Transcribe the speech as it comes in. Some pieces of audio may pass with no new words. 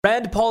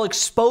Rand Paul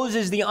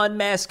exposes the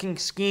unmasking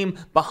scheme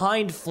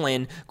behind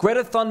Flynn.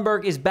 Greta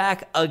Thunberg is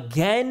back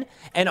again,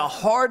 and a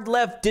hard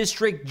left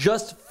district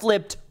just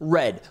flipped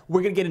red.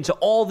 We're going to get into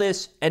all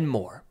this and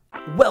more.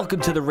 Welcome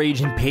to the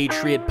Raging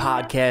Patriot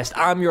Podcast.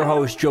 I'm your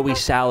host, Joey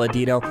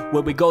Saladino,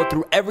 where we go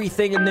through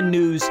everything in the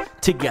news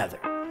together.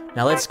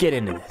 Now let's get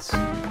into this.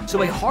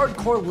 So a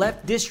hardcore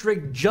left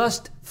district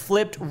just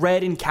flipped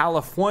red in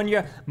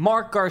California.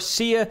 Mike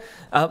Garcia,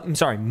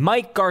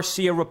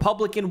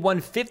 Republican,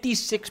 won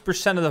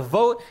 56% of the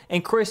vote,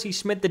 and Chrissy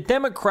Smith, the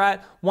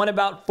Democrat, won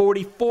about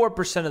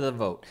 44% of the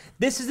vote.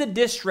 This is a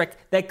district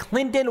that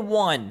Clinton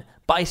won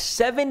by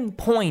 7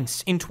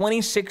 points in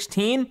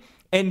 2016,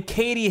 and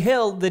Katie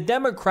Hill, the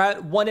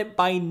Democrat, won it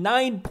by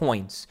 9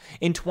 points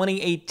in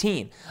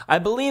 2018. I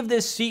believe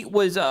this seat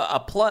was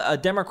a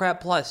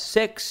Democrat plus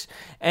 6,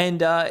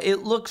 and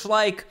it looks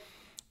like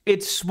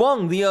it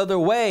swung the other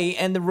way,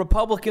 and the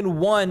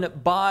Republican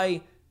won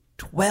by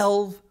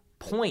 12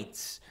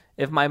 points,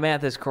 if my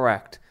math is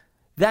correct.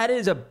 That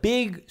is a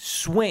big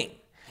swing.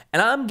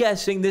 And I'm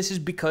guessing this is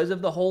because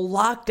of the whole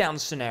lockdown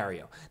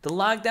scenario. The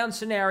lockdown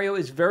scenario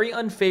is very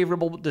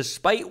unfavorable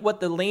despite what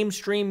the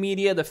lamestream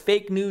media, the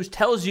fake news,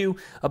 tells you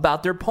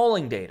about their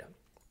polling data.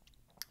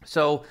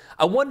 So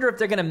I wonder if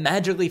they're going to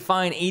magically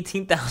find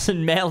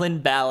 18,000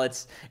 mail-in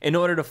ballots in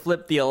order to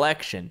flip the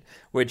election,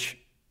 which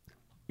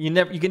you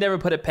can never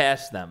put it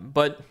past them.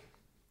 But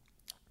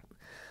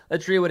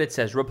let's read what it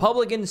says.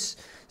 Republicans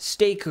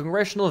state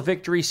congressional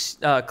victory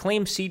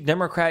claim seat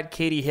Democrat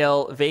Katie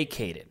Hill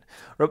vacated.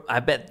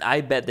 I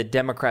bet the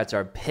Democrats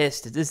are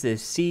pissed. This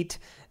is a seat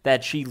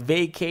that she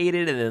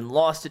vacated and then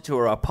lost it to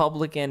a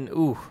Republican.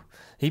 Ooh,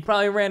 he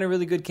probably ran a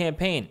really good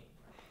campaign.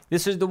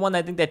 This is the one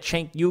I think that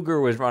Cenk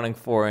Uygur was running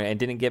for and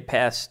didn't get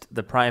past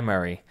the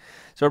primary.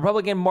 So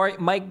Republican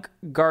Mike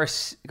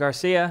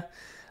Garcia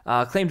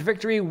claimed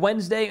victory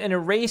Wednesday in a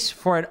race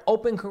for an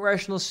open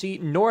congressional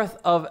seat north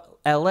of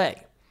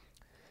L.A.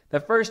 The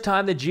first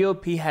time the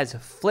GOP has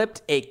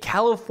flipped a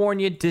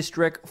California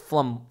district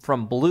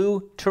from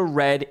blue to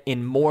red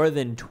in more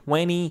than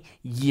 20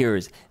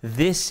 years.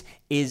 This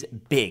is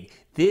big.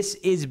 This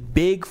is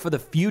big for the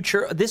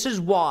future. This is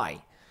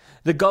why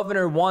the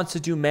governor wants to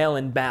do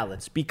mail-in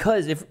ballots.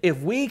 Because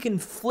if we can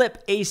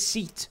flip a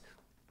seat,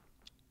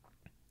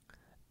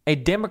 a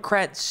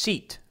Democrat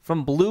seat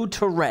from blue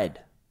to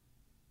red,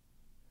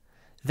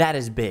 that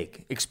is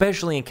big,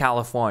 especially in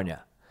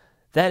California.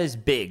 That is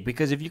big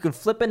because if you can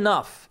flip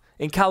enough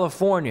in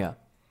California,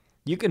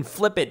 you can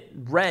flip it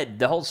red,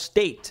 the whole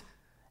state,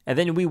 and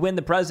then we win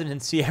the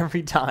presidency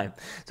every time.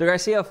 So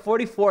Garcia,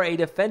 44, a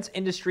defense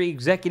industry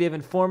executive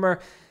and former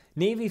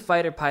Navy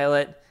fighter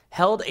pilot,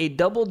 held a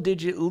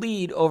double-digit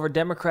lead over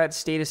Democrat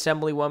State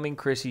Assemblywoman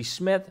Chrissy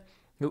Smith,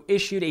 who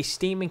issued a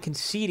statement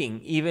conceding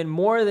even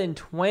more than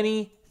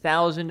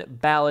 20,000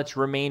 ballots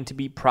remain to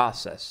be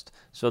processed.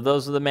 So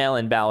those are the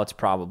mail-in ballots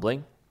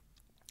probably.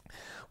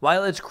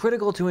 While it's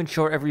critical to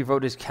ensure every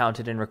vote is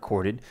counted and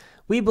recorded,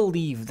 we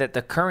believe that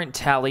the current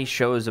tally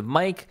shows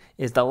Mike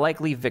is the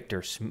likely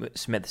victor,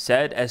 Smith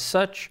said. As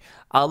such,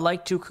 I'd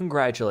like to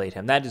congratulate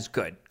him. That is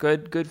good.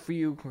 Good for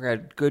you.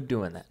 Good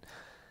doing that.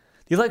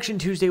 The election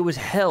Tuesday was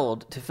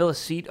held to fill a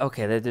seat.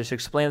 Okay, that just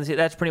explains it.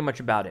 That's pretty much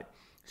about it.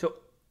 So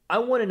I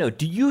want to know,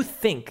 do you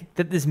think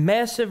that this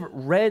massive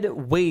red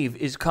wave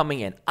is coming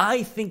in?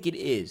 I think it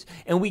is.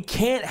 And we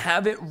can't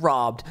have it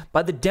robbed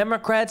by the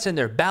Democrats and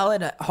their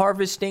ballot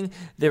harvesting.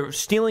 They're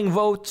stealing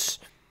votes,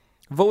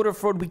 voter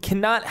fraud. We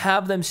cannot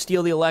have them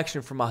steal the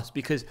election from us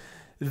because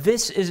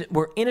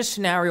we're in a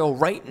scenario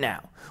right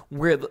now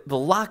where the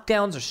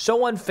lockdowns are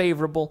so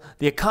unfavorable.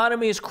 The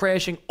economy is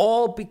crashing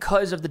all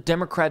because of the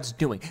Democrats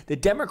doing. The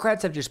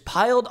Democrats have just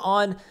piled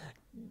on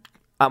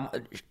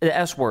the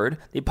S word.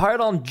 They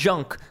piled on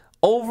junk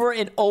over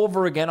and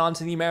over again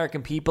onto the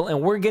American people,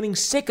 and we're getting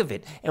sick of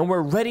it. And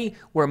we're ready,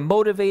 we're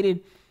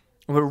motivated,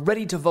 and we're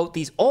ready to vote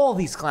all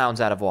these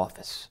clowns out of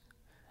office.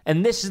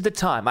 And this is the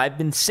time. I've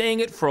been saying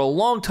it for a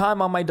long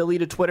time on my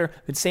deleted Twitter.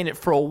 I've been saying it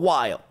for a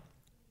while.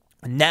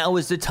 Now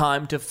is the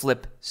time to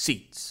flip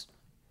seats.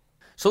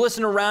 So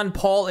listen to Rand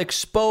Paul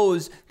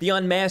expose the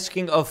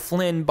unmasking of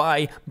Flynn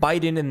by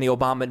Biden and the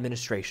Obama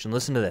administration.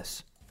 Listen to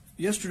this.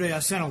 Yesterday, I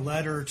sent a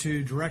letter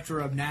to Director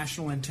of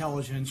National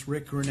Intelligence,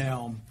 Rick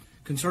Grenell,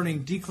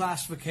 concerning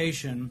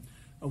declassification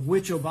of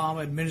which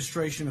Obama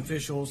administration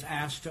officials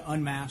asked to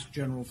unmask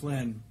General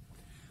Flynn.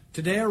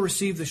 Today, I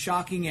received the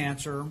shocking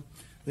answer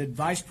that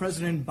Vice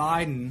President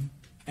Biden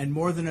and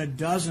more than a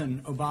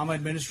dozen Obama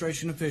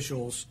administration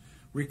officials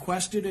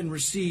requested and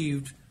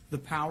received the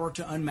power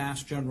to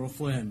unmask General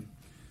Flynn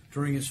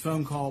during his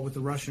phone call with the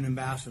Russian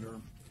ambassador.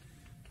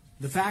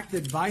 The fact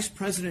that Vice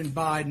President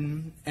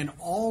Biden and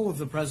all of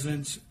the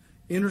president's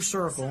inner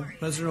circle,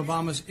 President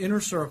Obama's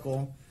inner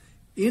circle,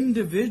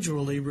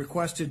 individually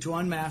requested to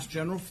unmask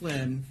General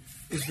Flynn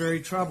is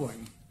very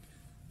troubling.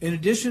 In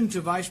addition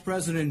to Vice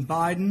President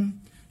Biden,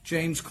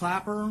 James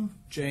Clapper,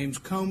 James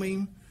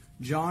Comey,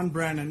 John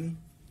Brennan,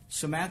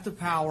 Samantha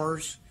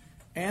Powers,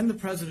 and the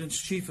President's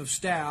Chief of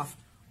Staff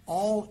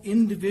all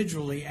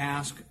individually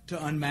asked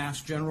to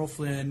unmask General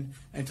Flynn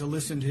and to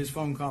listen to his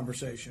phone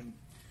conversation.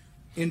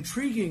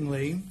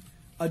 Intriguingly,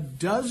 a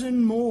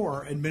dozen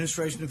more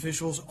administration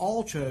officials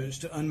all chose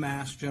to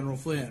unmask General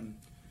Flynn.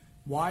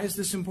 Why is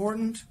this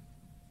important?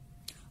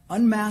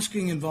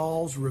 Unmasking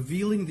involves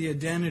revealing the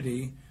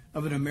identity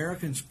of an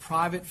American's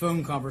private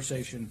phone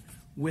conversation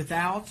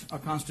without a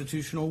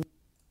constitutional.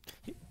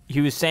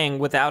 He was saying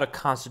without a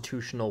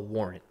constitutional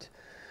warrant,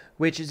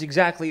 which is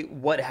exactly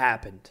what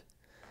happened.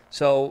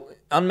 So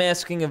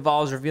unmasking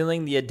involves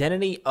revealing the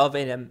identity of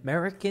an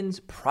American's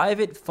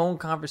private phone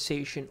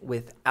conversation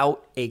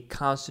without a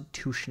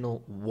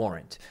constitutional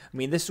warrant. I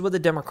mean, this is what the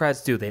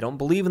Democrats do. They don't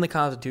believe in the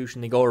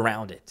Constitution. They go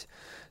around it.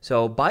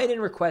 So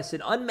Biden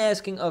requested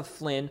unmasking of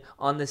Flynn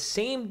on the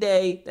same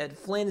day that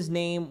Flynn's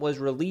name was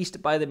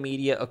released by the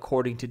media,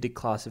 according to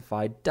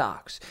declassified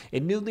docs.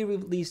 A newly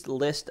released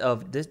list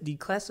of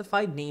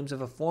declassified names of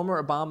a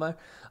former Obama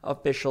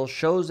official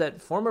shows that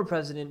former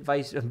President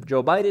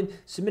Joe Biden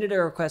submitted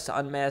a request to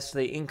unmask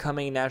the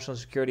incoming National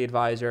Security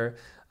Advisor,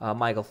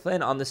 Michael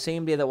Flynn, on the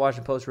same day that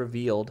Washington Post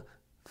revealed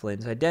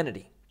Flynn's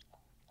identity.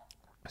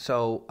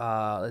 So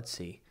let's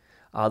see.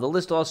 The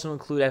list also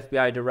include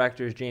FBI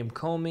directors James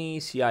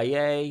Comey,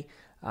 CIA,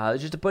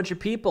 just a bunch of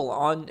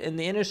people in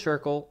the inner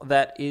circle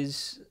that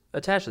is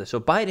attached to this. So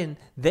Biden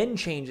then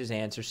changed his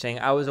answer, saying,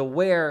 "I was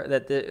aware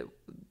that he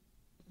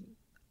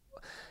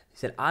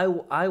said I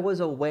was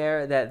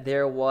aware that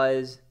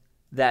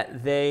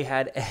they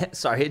had."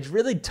 Sorry, it's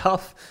really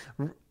tough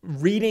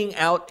reading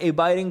out a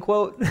Biden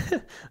quote.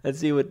 Let's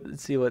see what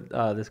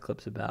this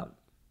clip's about.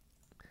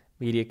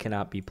 Media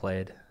cannot be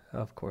played.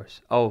 Of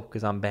course. Oh,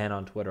 because I'm banned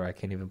on Twitter. I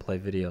can't even play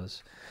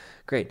videos.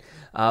 Great.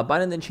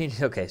 Biden then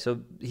changed. Okay, so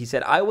he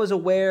said, "I was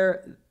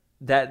aware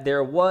that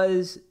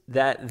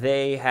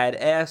they had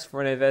asked for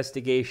an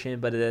investigation,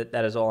 but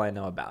that is all I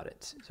know about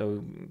it."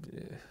 So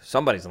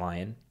somebody's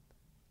lying.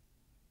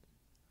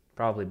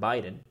 Probably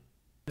Biden.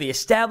 The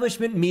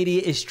establishment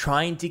media is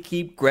trying to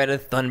keep Greta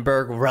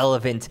Thunberg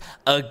relevant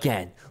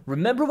again.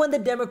 Remember when the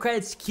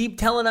Democrats keep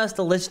telling us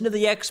to listen to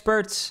the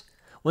experts?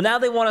 Well, now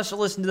they want us to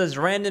listen to this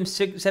random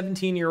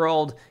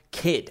 17-year-old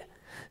kid.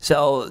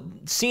 So,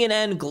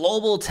 CNN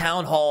Global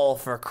Town Hall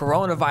for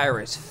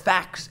Coronavirus,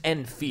 Facts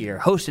and Fear,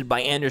 hosted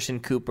by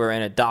Anderson Cooper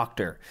and a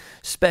doctor.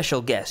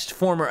 Special guest,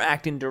 former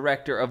acting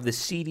director of the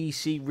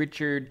CDC,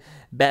 Richard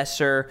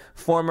Besser,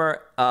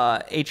 former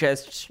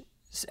HHS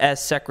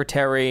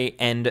secretary,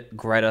 and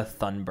Greta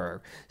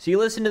Thunberg. So you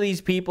listen to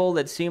these people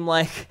that seem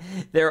like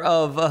they're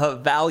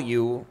of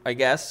value, I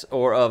guess,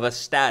 or of a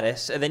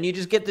status, and then you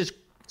just get this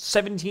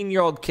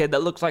 17-year-old kid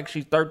that looks like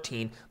she's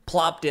 13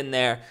 plopped in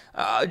there.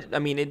 I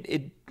mean,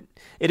 it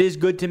is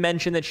good to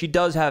mention that she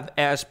does have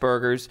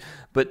Asperger's,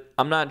 but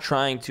I'm not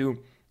trying to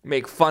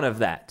make fun of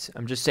that.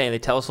 I'm just saying they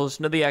tell us to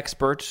listen to the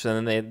experts,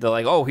 and then they're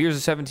like, "Oh, here's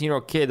a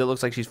 17-year-old kid that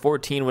looks like she's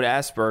 14 with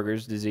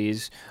Asperger's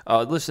disease.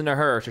 Listen to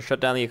her to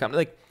shut down the economy."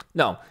 Like,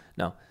 no.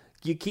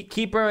 You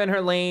keep her in her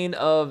lane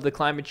of the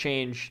climate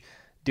change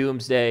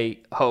doomsday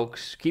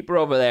hoax. Keep her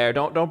over there.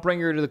 Don't bring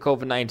her to the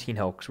COVID-19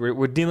 hoax.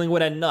 We're dealing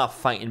with enough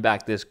fighting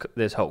back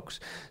this hoax.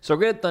 So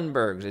Greta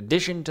Thunberg's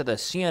addition to the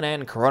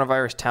CNN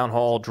coronavirus town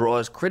hall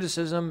draws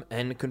criticism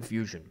and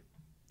confusion.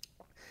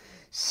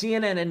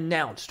 CNN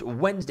announced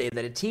Wednesday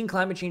that a teen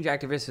climate change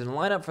activist is in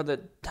lineup for the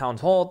town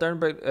hall.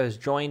 Thunberg is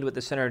joined with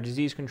the Center of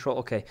Disease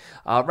Control.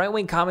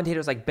 Right-wing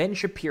commentators like Ben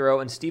Shapiro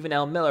and Stephen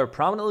L. Miller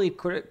prominently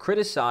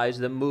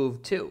criticized the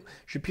move, too.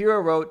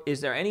 Shapiro wrote,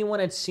 "Is there anyone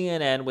at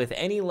CNN with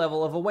any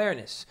level of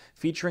awareness?"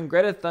 Featuring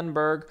Greta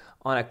Thunberg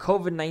on a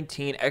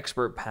COVID-19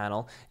 expert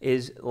panel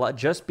is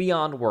just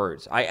beyond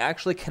words. "I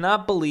actually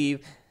cannot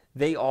believe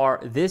they are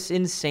this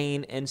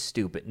insane and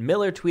stupid."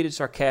 Miller tweeted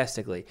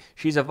sarcastically,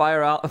 "She's a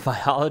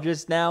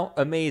biologist now?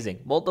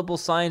 Amazing. Multiple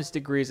science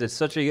degrees at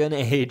such a young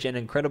age and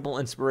incredible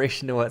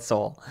inspiration to us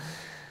all."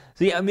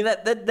 So yeah, I mean,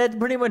 that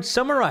pretty much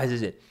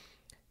summarizes it.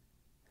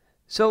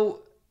 So,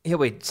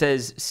 it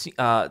says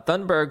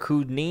Thunberg,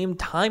 who named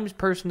Times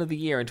Person of the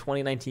Year in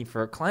 2019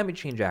 for climate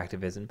change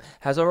activism,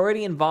 has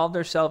already involved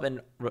herself in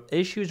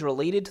issues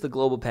related to the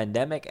global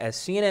pandemic, as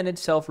CNN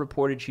itself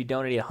reported she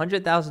donated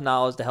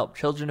 $100,000 to help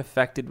children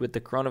affected with the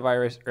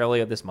coronavirus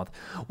earlier this month.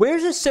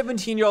 Where's a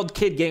 17-year-old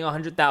kid getting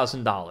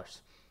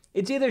 $100,000?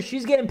 It's either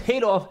she's getting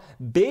paid off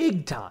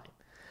big time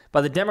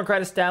by the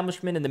Democrat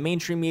establishment and the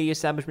mainstream media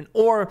establishment,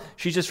 or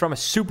she's just from a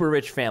super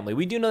rich family.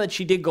 We do know that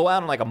she did go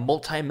out on like a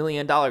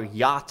multi-million-dollar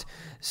yacht,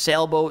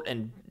 sailboat,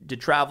 and to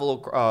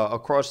travel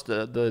across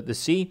the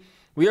sea.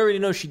 We already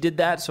know she did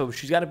that, so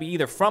she's got to be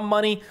either from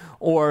money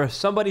or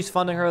somebody's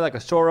funding her, like a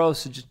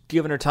Soros, just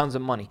giving her tons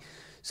of money.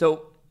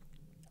 So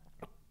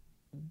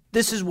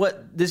this is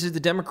the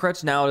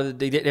Democrats now,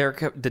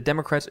 the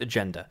Democrats'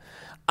 agenda.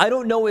 I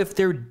don't know if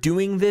they're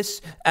doing this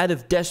out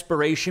of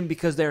desperation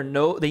because they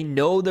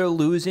know they're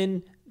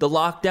losing the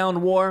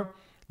lockdown war.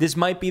 This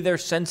might be their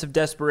sense of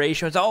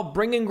desperation. It's, "Oh,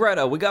 bring in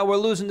Greta. We're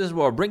losing this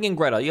war. Bring in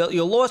Greta.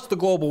 You lost the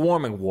global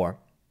warming war.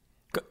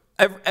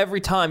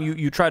 Every time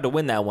you tried to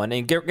win that one.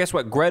 And guess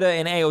what? Greta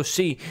and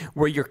AOC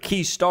were your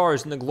key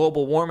stars in the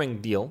global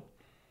warming deal.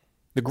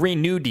 the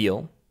Green New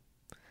Deal,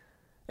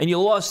 and you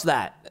lost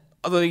that,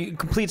 the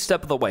complete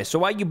step of the way. So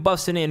why are you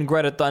busting in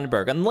Greta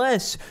Thunberg?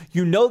 Unless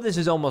you know this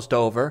is almost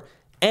over,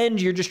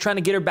 and you're just trying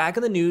to get her back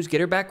in the news,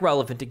 get her back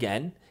relevant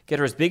again, get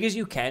her as big as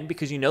you can,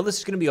 because you know this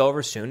is going to be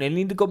over soon, and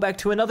you need to go back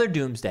to another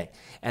doomsday.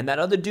 And that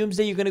other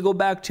doomsday you're going to go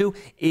back to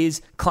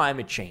is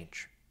climate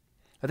change.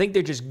 I think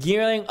they're just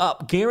gearing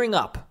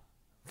up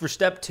for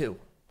step 2.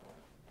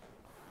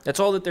 That's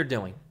all that they're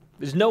doing.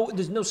 There's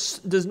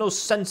no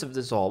sense of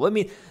this all. I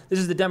mean, this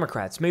is the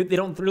Democrats. Maybe they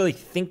don't really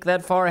think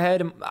that far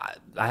ahead.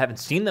 I haven't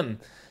seen them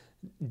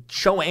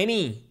show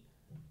any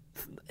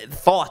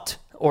thought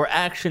or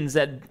actions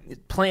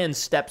that plan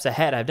steps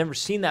ahead. I've never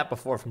seen that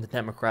before from the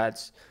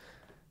Democrats.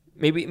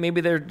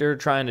 Maybe they're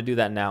trying to do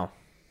that now.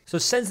 So,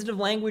 sensitive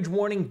language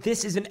warning.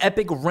 This is an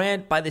epic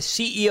rant by the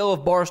CEO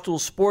of Barstool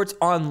Sports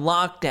on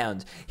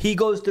lockdowns. He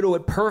goes through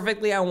it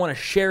perfectly. I want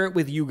to share it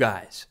with you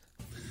guys.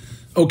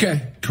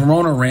 Okay,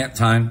 Corona rant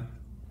time.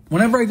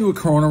 Whenever I do a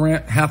Corona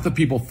rant, half the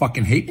people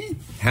fucking hate me,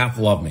 half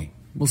love me.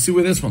 We'll see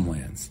where this one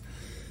lands.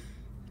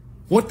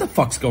 What the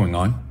fuck's going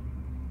on?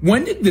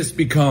 When did this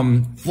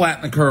become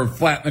flatten the curve,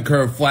 flatten the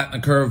curve,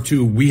 flatten the curve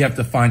to we have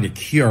to find a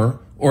cure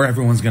or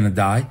everyone's going to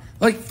die?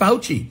 Like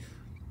Fauci.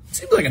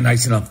 Seems like a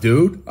nice enough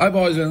dude. I've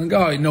always been like,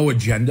 oh, no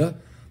agenda.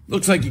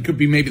 Looks like he could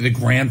be maybe the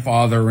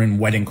grandfather in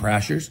Wedding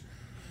Crashers.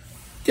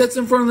 Gets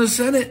in front of the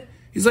Senate.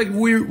 He's like,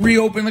 we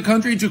reopen the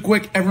country too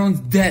quick.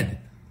 Everyone's dead.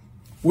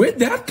 Where'd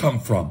that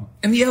come from?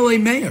 And the LA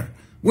mayor.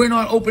 We're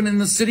not opening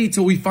the city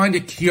till we find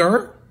a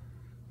cure?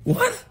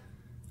 What?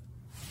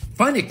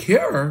 Find a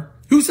cure?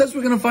 Who says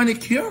we're going to find a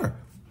cure?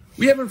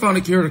 We haven't found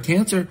a cure to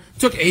cancer. It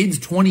took AIDS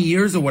 20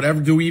 years or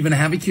whatever. Do we even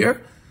have a cure?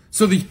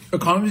 So the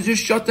economy's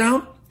just shut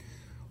down?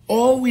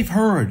 All we've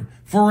heard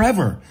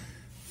forever,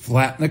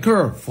 flatten the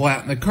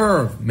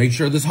curve, make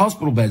sure there's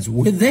hospital beds.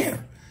 We're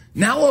there.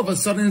 Now all of a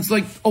sudden it's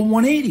like a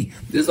 180.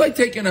 This is like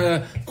taking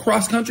a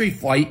cross-country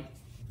flight,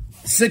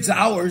 6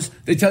 hours.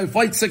 They tell you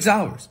flight 6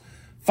 hours.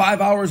 5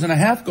 hours and a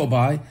half go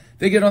by.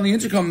 They get on the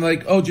intercom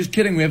like, oh, just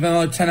kidding. We have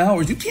another 10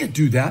 hours. You can't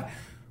do that.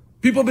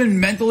 People have been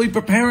mentally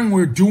preparing.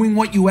 We're doing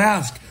what you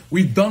asked.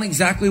 We've done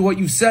exactly what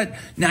you said.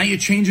 Now you're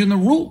changing the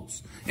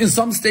rules. In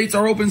some states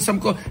are open, some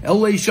close.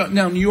 LA shutting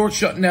down, New York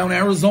shutting down,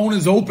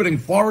 Arizona's opening,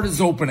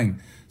 Florida's opening.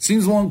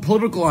 Seems along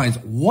political lines.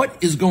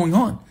 What is going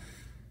on?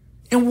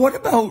 And what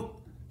about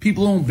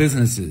people who own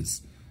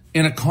businesses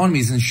and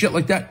economies and shit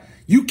like that?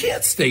 You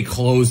can't stay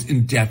closed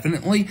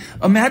indefinitely.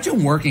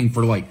 Imagine working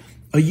for like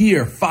a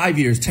year, 5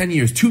 years, 10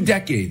 years, 2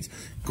 decades,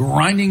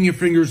 grinding your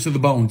fingers to the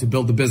bone to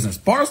build a business.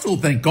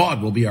 Barstool, thank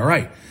God, will be all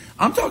right.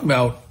 I'm talking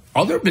about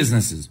other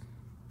businesses.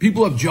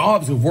 People have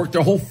jobs who've worked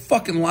their whole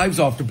fucking lives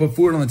off to put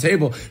food on the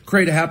table,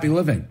 create a happy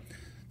living.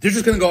 They're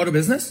just going to go out of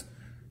business?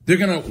 They're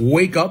going to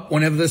wake up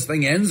whenever this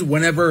thing ends,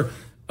 whenever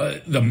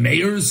the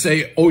mayors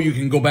say, oh, you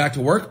can go back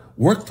to work?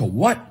 Work to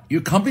what?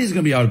 Your company's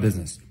going to be out of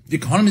business. The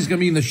economy's going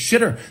to be in the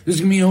shitter. There's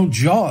going to be no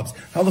jobs.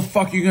 How the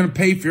fuck are you going to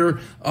pay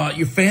for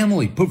your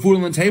family, put food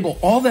on the table,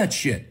 all that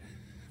shit?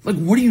 Like,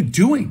 what are you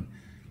doing?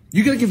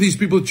 You're going to give these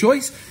people a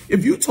choice?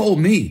 If you told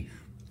me,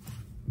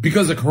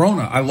 because of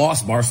Corona, I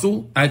lost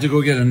Barstool, I had to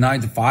go get a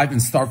 9 to 5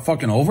 and start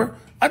fucking over,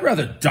 I'd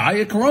rather die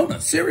of Corona,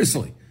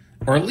 seriously.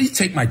 Or at least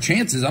take my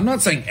chances. I'm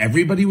not saying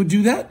everybody would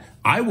do that.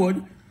 I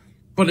would.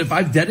 But if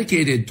I've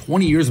dedicated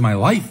 20 years of my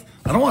life,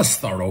 I don't want to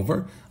start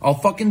over. I'll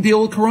fucking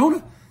deal with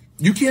Corona.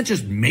 You can't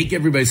just make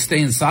everybody stay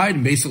inside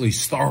and basically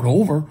start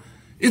over.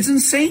 It's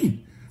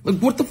insane. Like,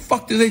 what the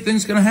fuck do they think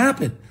is going to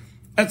happen?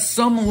 At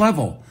some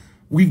level,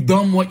 we've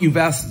done what you've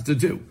asked us to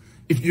do.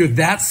 If you're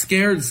that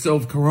scared still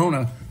of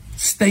Corona,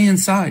 stay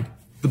inside.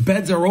 The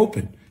beds are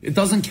open. It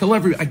doesn't kill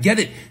everybody. I get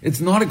it. It's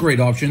not a great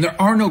option. There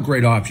are no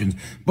great options.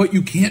 But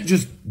you can't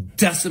just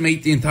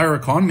decimate the entire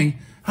economy.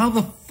 How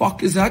the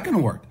fuck is that going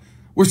to work?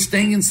 We're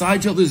staying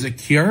inside till there's a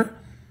cure?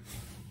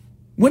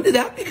 When did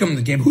that become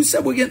the game? Who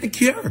said we're getting a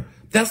cure?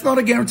 That's not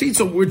a guarantee.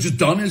 So we're just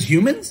done as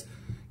humans?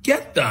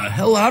 Get the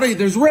hell out of here.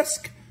 There's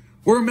risk.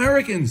 We're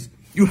Americans.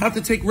 You have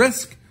to take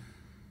risk.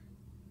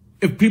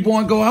 If people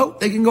want to go out,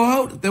 they can go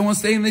out. If they want to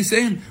stay in, they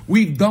stay in.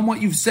 We've done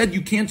what you've said.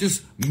 You can't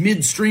just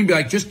midstream be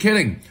like, just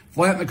kidding.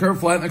 Flatten the curve,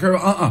 flatten the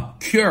curve.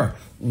 Cure.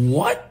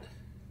 What?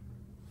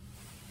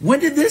 When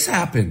did this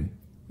happen?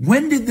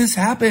 When did this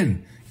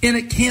happen? And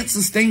it can't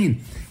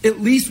sustain.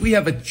 At least we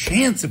have a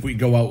chance if we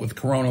go out with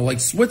Corona, like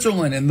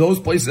Switzerland and those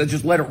places that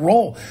just let it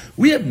roll.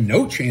 We have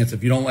no chance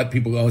if you don't let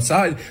people go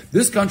outside.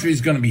 This country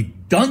is going to be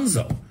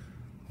donezo.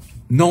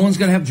 No one's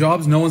going to have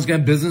jobs. No one's going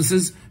to have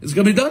businesses. It's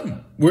going to be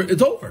done.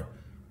 It's over.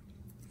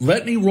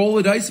 Let me roll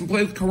the dice and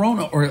play with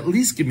Corona, or at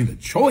least give me the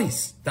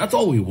choice. That's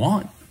all we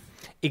want.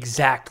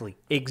 Exactly.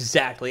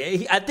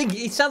 I think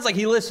it sounds like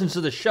he listens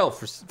to the show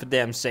for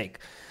damn sake.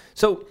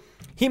 So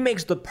he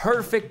makes the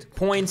perfect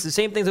points, the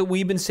same things that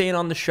we've been saying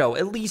on the show.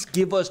 At least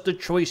give us the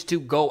choice to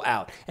go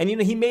out. And,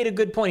 he made a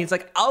good point. He's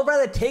like, I'll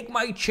rather take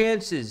my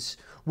chances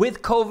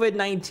with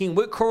COVID-19,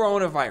 with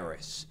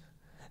coronavirus,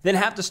 than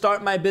have to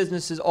start my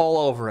businesses all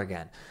over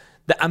again.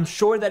 I'm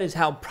sure that is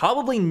how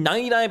probably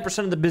 99%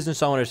 of the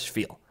business owners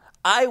feel.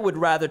 I would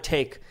rather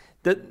take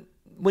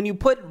when you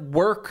put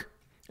work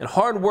and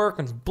hard work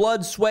and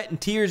blood, sweat,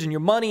 and tears and your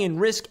money and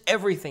risk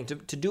everything to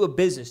do a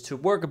business, to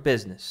work a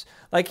business.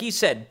 Like he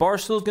said,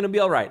 Barstool's going to be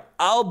all right.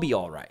 I'll be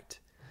all right.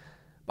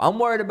 I'm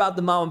worried about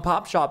the mom and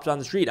pop shops on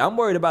the street. I'm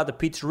worried about the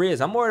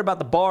pizzerias. I'm worried about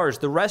the bars,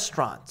 the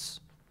restaurants.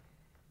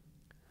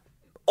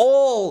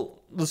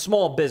 All the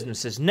small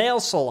businesses, nail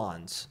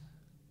salons,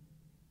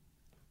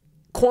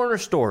 corner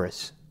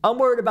stores. I'm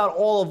worried about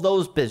all of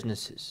those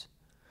businesses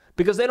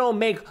because they don't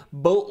make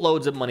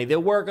boatloads of money. They're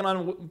working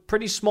on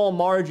pretty small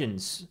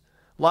margins,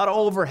 a lot of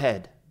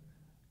overhead.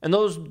 And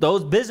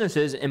those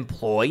businesses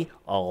employ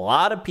a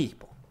lot of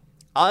people.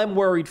 I'm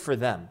worried for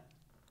them.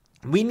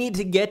 We need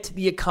to get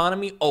the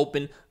economy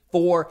open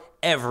for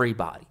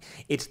everybody.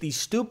 It's these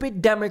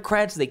stupid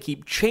Democrats. They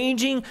keep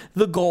changing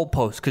the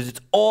goalposts because it's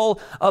all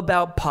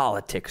about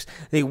politics.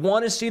 They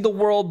want to see the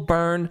world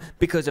burn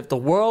because if the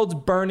world's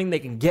burning, they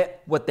can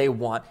get what they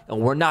want,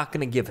 and we're not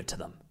going to give it to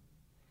them.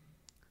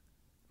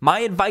 My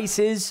advice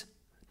is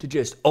to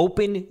just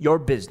open your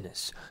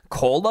business.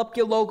 Call up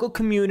your local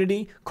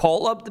community.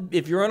 Call up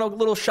if you're in a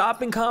little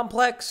shopping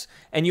complex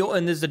and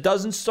there's a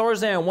dozen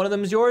stores there and one of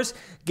them is yours,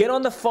 get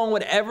on the phone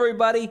with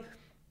everybody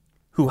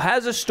who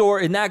has a store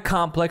in that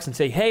complex and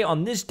say, hey,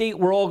 on this date,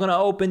 we're all going to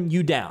open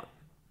you down.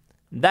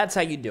 That's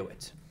how you do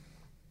it.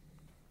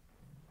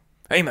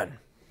 Amen.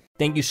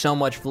 Thank you so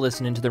much for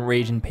listening to The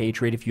Raging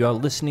Patriot. If you are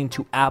listening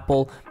to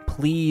Apple,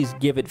 please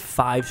give it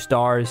 5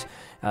 stars.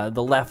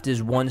 The left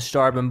is 1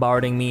 star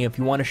bombarding me. If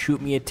you want to shoot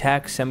me a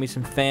text, send me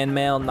some fan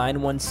mail,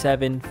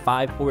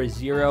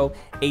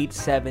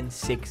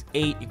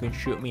 917-540-8768. You can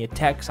shoot me a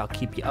text. I'll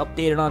keep you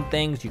updated on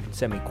things. You can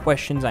send me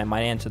questions. I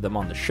might answer them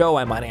on the show.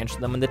 I might answer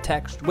them in the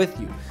text with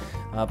you.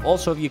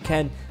 Also, if you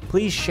can,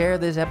 please share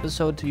this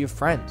episode to your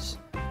friends.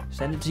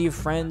 Send it to your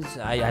friends.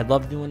 I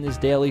love doing this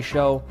daily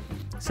show.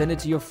 Send it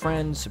to your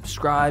friends.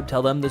 Subscribe.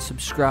 Tell them to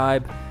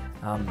subscribe.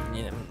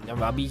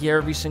 I'll be here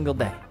every single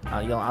day.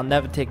 I'll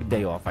never take a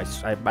day off.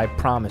 I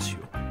promise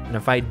you. And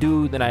if I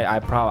do, then I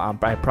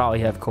probably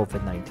have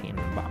COVID-19.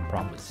 I'm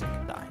probably sick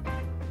and dying.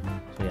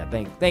 So yeah,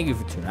 thank you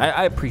for tuning.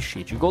 I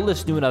appreciate you. Go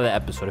listen to another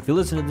episode. If you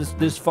listen to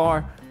this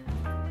far,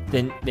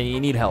 then you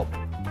need help.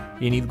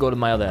 You need to go to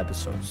my other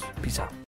episodes. Peace out.